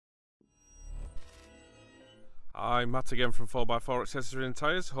I'm Matt again from 4x4 Accessories and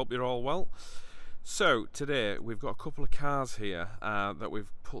Tyres. Hope you're all well. So today we've got a couple of cars here that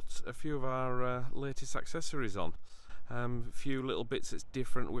we've put a few of our latest accessories on. A few little bits that's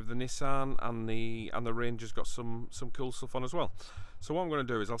different with the Nissan, and the Ranger's got some cool stuff on as well. So what I'm going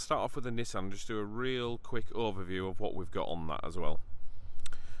to do is I'll start off with the Nissan and just do a real quick overview of what we've got on that as well.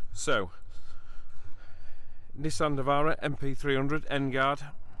 So Nissan Navara NP300 N-Guard.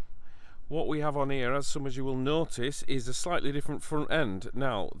 What we have on here, as some of you will notice, is a slightly different front end.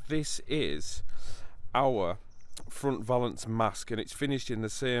 Now, this is our front valance mask, and it's finished in the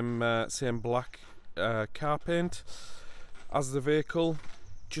same black car paint as the vehicle.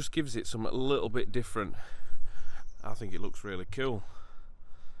 Just gives it something a little bit different. I think it looks really cool.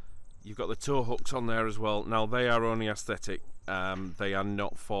 You've got the tow hooks on there as well. Now, they are only aesthetic. They are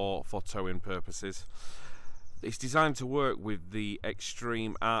not for towing purposes. It's designed to work with the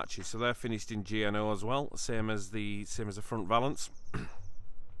extreme arches, so they're finished in GNO as well, same as the front valance.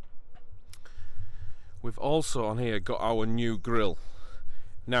 We've also on here got our new grille.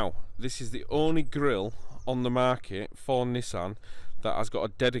 Now, this is the only grille on the market for Nissan that has got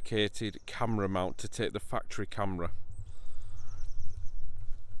a dedicated camera mount to take the factory camera.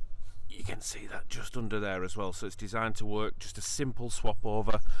 You can see that just under there as well, so it's designed to work, just a simple swap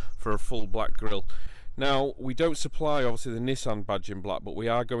over for a full black grille. Now, we don't supply obviously the Nissan badge in black, but we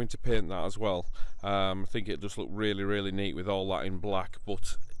are going to paint that as well. I think it just look really neat with all that in black,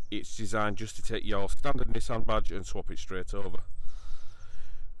 but it's designed just to take your standard Nissan badge and swap it straight over.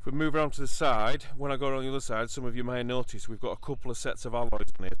 If we move around to the side, when I go on the other side, some of you may notice we've got a couple of sets of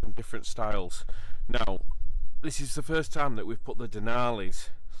alloys on here, some different styles. Now, this is the first time that we've put the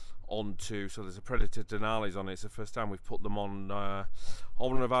Denalis onto, so there's a Predator Denalis on it. It's the first time we've put them on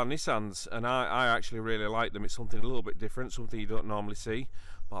one of our Nissans, and I actually really like them. It's something a little bit different, something you don't normally see,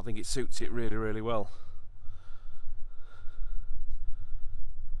 but I think it suits it really well.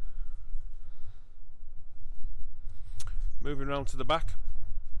 Moving around to the back,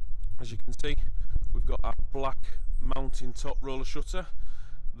 as you can see, we've got our black mountain top roller shutter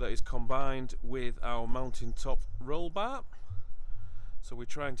that is combined with our mountain top roll bar. So we're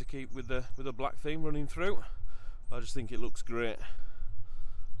trying to keep with the black theme running through. I just think it looks great.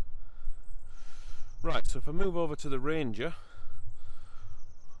 Right, so if I move over to the Ranger,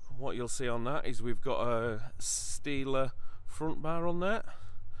 what you'll see on that is we've got a Steeler front bar on there.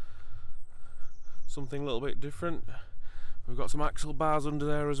 Something a little bit different. We've got some axle bars under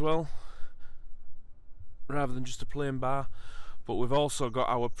there as well, rather than just a plain bar. But we've also got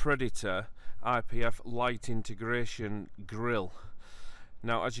our Predator IPF light integration grille.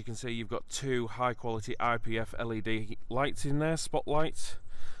 Now, as you can see, you've got two high quality IPF LED lights in there, spotlights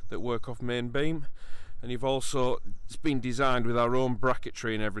that work off main beam, and you've also, it's been designed with our own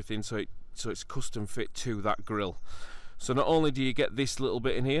bracketry and everything, so it's custom fit to that grille. So not only do you get this little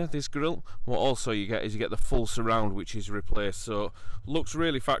bit in here, this grille, what also you get is you get the full surround, which is replaced. So looks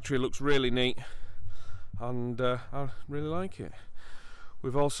really factory, looks really neat, and I really like it.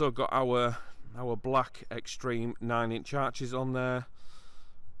 We've also got our black extreme 9-inch arches on there.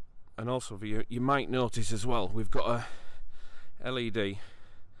 And also, you might notice as well, we've got a LED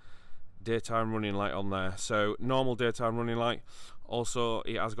daytime running light on there. So normal daytime running light. Also,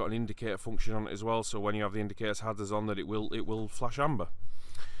 it has got an indicator function on it as well. So when you have the indicator hazards on, that it will flash amber.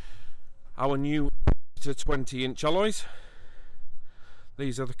 Our new 20-inch alloys.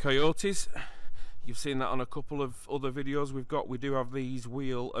 These are the Coyotes. You've seen that on a couple of other videos we do have these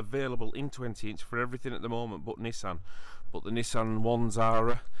wheel available in 20-inch for everything at the moment but Nissan. But the Nissan ones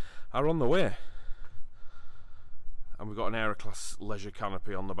are on the way. And we've got an Aeroclass leisure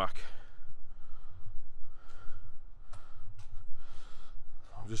canopy on the back.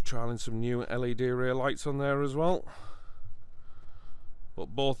 I'm just trialling some new LED rear lights on there as well. But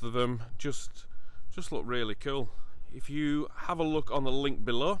both of them just look really cool. If you have a look on the link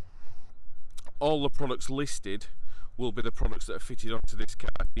below, all the products listed will be the products that are fitted onto this car.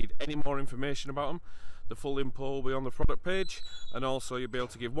 If you need any more information about them, the full info will be on the product page, and also you'll be able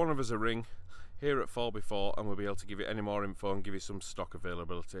to give one of us a ring here at 4x4 and we'll be able to give you any more info and give you some stock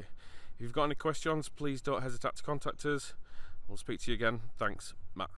availability. If you've got any questions, please don't hesitate to contact us. We'll speak to you again. Thanks, Matt.